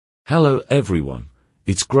Hello everyone,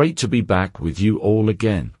 it's great to be back with you all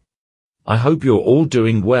again. I hope you're all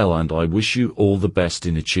doing well and I wish you all the best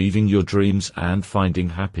in achieving your dreams and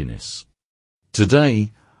finding happiness.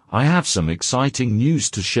 Today, I have some exciting news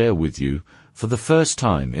to share with you for the first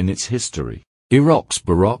time in its history. Iraq's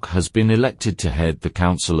Barak has been elected to head the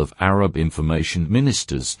Council of Arab Information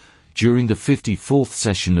Ministers during the 54th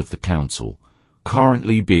session of the Council,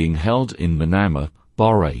 currently being held in Manama,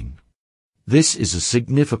 Bahrain. This is a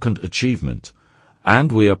significant achievement,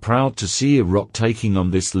 and we are proud to see Iraq taking on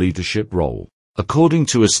this leadership role. According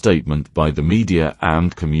to a statement by the Media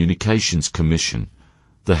and Communications Commission,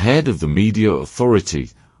 the head of the Media Authority,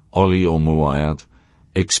 Ali Al-Muayyad,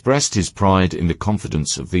 expressed his pride in the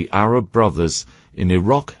confidence of the Arab brothers in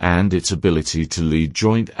Iraq and its ability to lead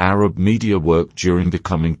joint Arab media work during the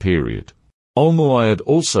coming period. Al-Muayyad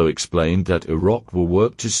also explained that Iraq will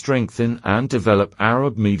work to strengthen and develop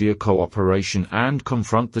Arab media cooperation and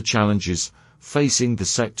confront the challenges facing the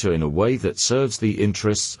sector in a way that serves the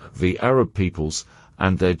interests of the Arab peoples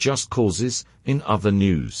and their just causes. In other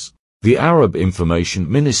news, the Arab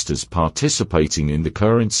information ministers participating in the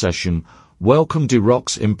current session welcomed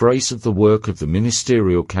Iraq's embrace of the work of the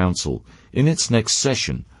Ministerial Council in its next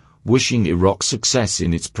session, wishing Iraq success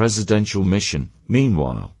in its presidential mission.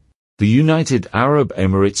 Meanwhile, the United Arab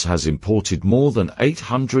Emirates has imported more than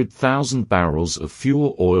 800,000 barrels of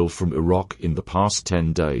fuel oil from Iraq in the past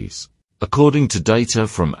 10 days. According to data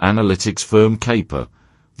from analytics firm Caper,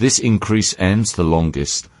 this increase ends the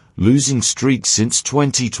longest losing streak since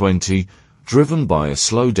 2020, driven by a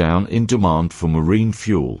slowdown in demand for marine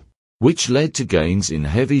fuel, which led to gains in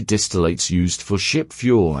heavy distillates used for ship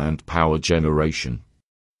fuel and power generation.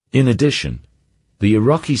 In addition, the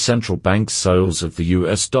Iraqi central bank's sales of the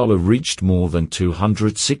US dollar reached more than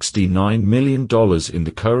 $269 million in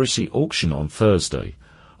the currency auction on Thursday,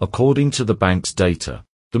 according to the bank's data.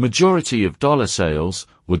 The majority of dollar sales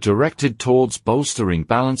were directed towards bolstering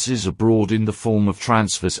balances abroad in the form of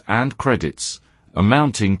transfers and credits,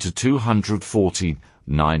 amounting to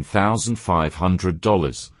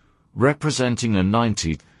 $249,500. Representing a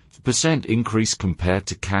 90% increase compared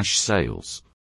to cash sales.